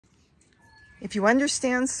If you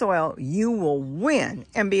understand soil, you will win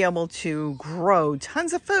and be able to grow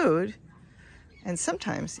tons of food. And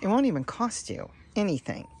sometimes it won't even cost you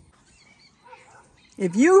anything.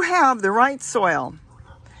 If you have the right soil,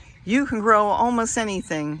 you can grow almost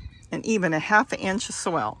anything in even a ½ inch of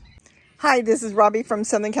soil. Hi, this is Robbie from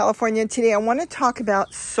Southern California. Today I want to talk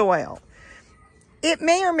about soil. It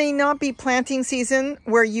may or may not be planting season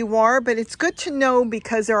where you are, but it's good to know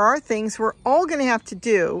because there are things we're all going to have to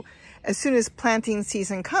do as soon as planting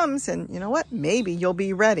season comes, and you know what? Maybe you'll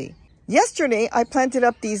be ready. Yesterday, I planted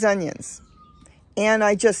up these onions, and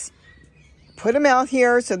I just put them out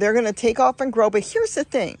here so they're going to take off and grow. But here's the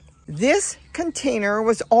thing. This container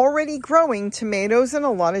was already growing tomatoes and a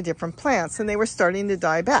lot of different plants, and they were starting to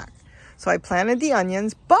die back. So I planted the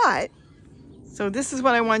onions, so this is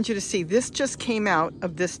what I want you to see. This just came out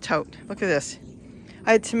of this tote. Look at this.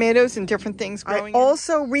 I had tomatoes and different things growing. I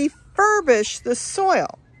also refurbished the soil.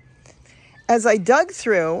 As I dug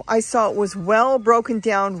through, I saw it was well broken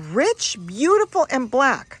down, rich, beautiful, and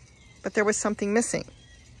black. But there was something missing.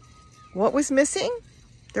 What was missing?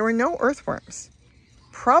 There were no earthworms.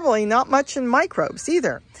 Probably not much in microbes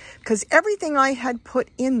either, because everything I had put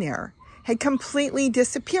in there had completely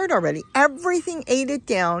disappeared already. Everything ate it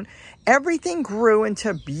down. Everything grew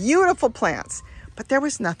into beautiful plants, but there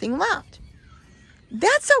was nothing left.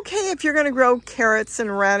 That's okay if you're going to grow carrots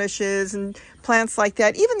and radishes and plants like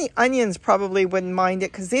that. Even the onions probably wouldn't mind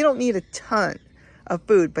it because they don't need a ton of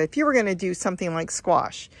food. But if you were going to do something like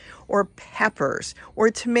squash or peppers or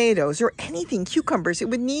tomatoes or anything, cucumbers, it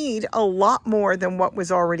would need a lot more than what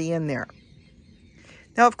was already in there.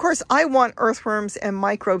 Now, of course, I want earthworms and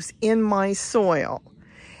microbes in my soil.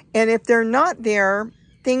 And if they're not there,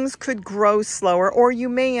 things could grow slower, or you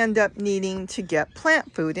may end up needing to get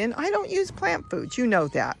plant food. And I don't use plant foods, you know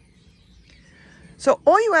that. So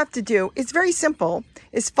all you have to do, it's very simple,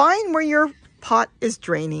 is find where your pot is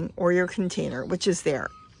draining or your container, which is there.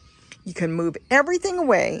 You can move everything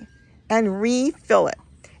away and refill it.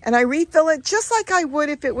 And I refill it just like I would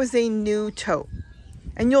if it was a new tote.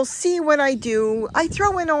 And you'll see what I do. I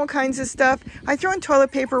throw in all kinds of stuff. I throw in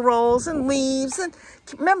toilet paper rolls and leaves. And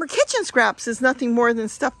remember, kitchen scraps is nothing more than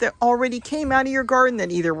stuff that already came out of your garden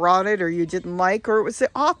that either rotted or you didn't like, or it was the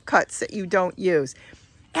offcuts that you don't use.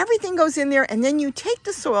 Everything goes in there, and then you take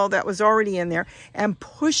the soil that was already in there and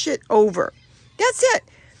push it over. That's it.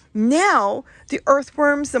 Now, the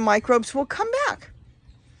earthworms, the microbes will come back.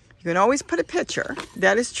 You can always put a picture.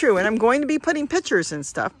 That is true. And I'm going to be putting pictures and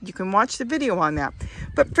stuff. You can watch the video on that.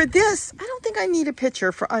 But for this, I don't think I need a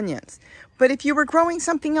picture for onions. But if you were growing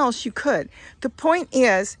something else, you could. The point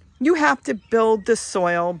is, you have to build the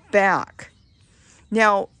soil back.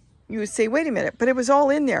 Now, you would say, wait a minute, but it was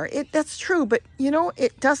all in there. That's true. But, you know,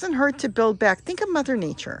 it doesn't hurt to build back. Think of Mother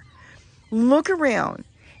Nature. Look around,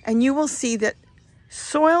 and you will see that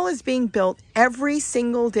soil is being built every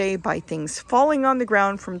single day by things falling on the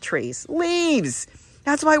ground from trees. Leaves.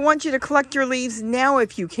 That's why I want you to collect your leaves now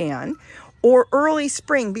if you can, or early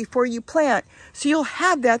spring before you plant, so you'll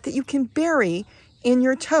have that you can bury in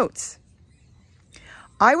your totes.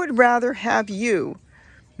 I would rather have you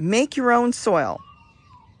make your own soil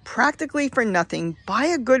practically for nothing. Buy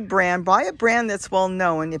a good brand. Buy a brand that's well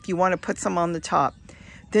known if you want to put some on the top.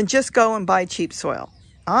 Then just go and buy cheap soil.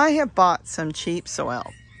 I have bought some cheap soil,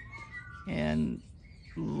 and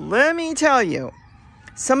let me tell you,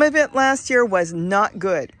 some of it last year was not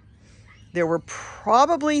good. There were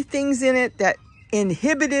probably things in it that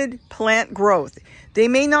inhibited plant growth. They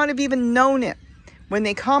may not have even known it when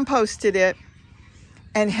they composted it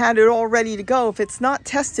and had it all ready to go. If it's not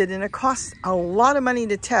tested, and it costs a lot of money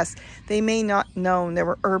to test, they may not know there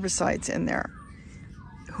were herbicides in there.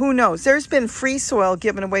 Who knows? There's been free soil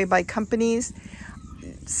given away by companies.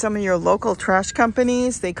 Some of your local trash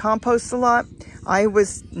companies, they compost a lot. I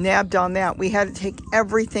was nabbed on that. We had to take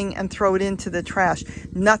everything and throw it into the trash.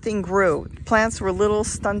 Nothing grew. Plants were little,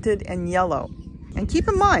 stunted, and yellow. And keep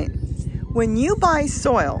in mind, when you buy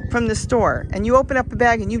soil from the store and you open up a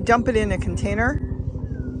bag and you dump it in a container,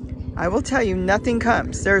 I will tell you, nothing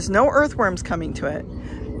comes. There's no earthworms coming to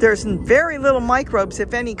it. There's very little microbes,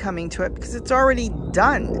 if any, coming to it because it's already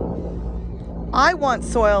done. I want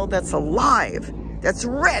soil that's alive, that's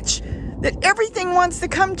rich, that everything wants to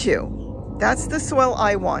come to. That's the soil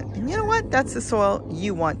I want. And you know what? That's the soil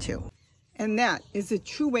you want to. And that is a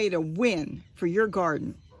true way to win for your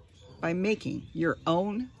garden, by making your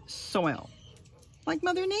own soil, like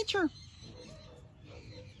Mother Nature.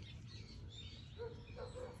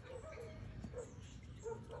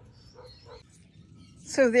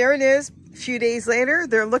 So there it is. A few days later,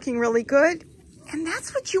 they're looking really good. And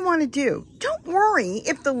that's what you want to do. Don't worry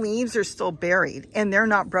if the leaves are still buried and they're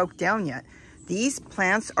not broke down yet. These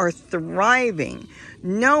plants are thriving,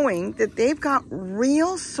 knowing that they've got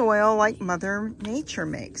real soil like Mother Nature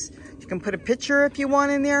makes. You can put a picture if you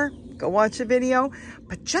want in there, go watch a video,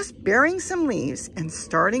 but just burying some leaves and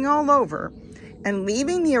starting all over and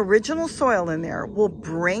leaving the original soil in there will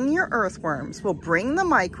bring your earthworms, will bring the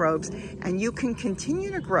microbes, and you can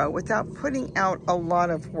continue to grow without putting out a lot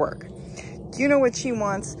of work. Do you know what she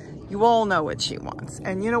wants? You all know what she wants.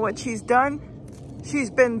 And you know what she's done?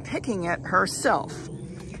 She's been picking it herself.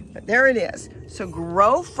 But there it is. So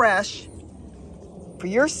grow fresh for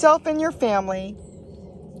yourself and your family,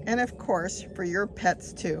 and of course for your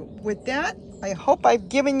pets too. With that, I hope I've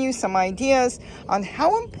given you some ideas on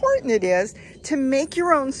how important it is to make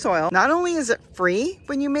your own soil. Not only is it free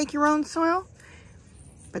when you make your own soil,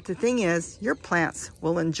 but the thing is, your plants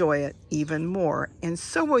will enjoy it even more. And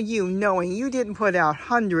so will you, knowing you didn't put out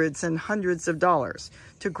hundreds and hundreds of dollars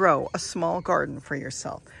to grow a small garden for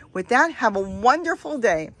yourself. With that, have a wonderful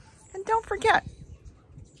day. And don't forget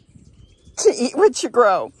to eat what you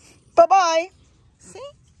grow. Bye-bye. See?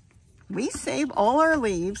 We save all our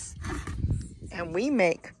leaves and we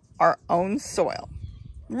make our own soil,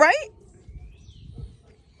 right?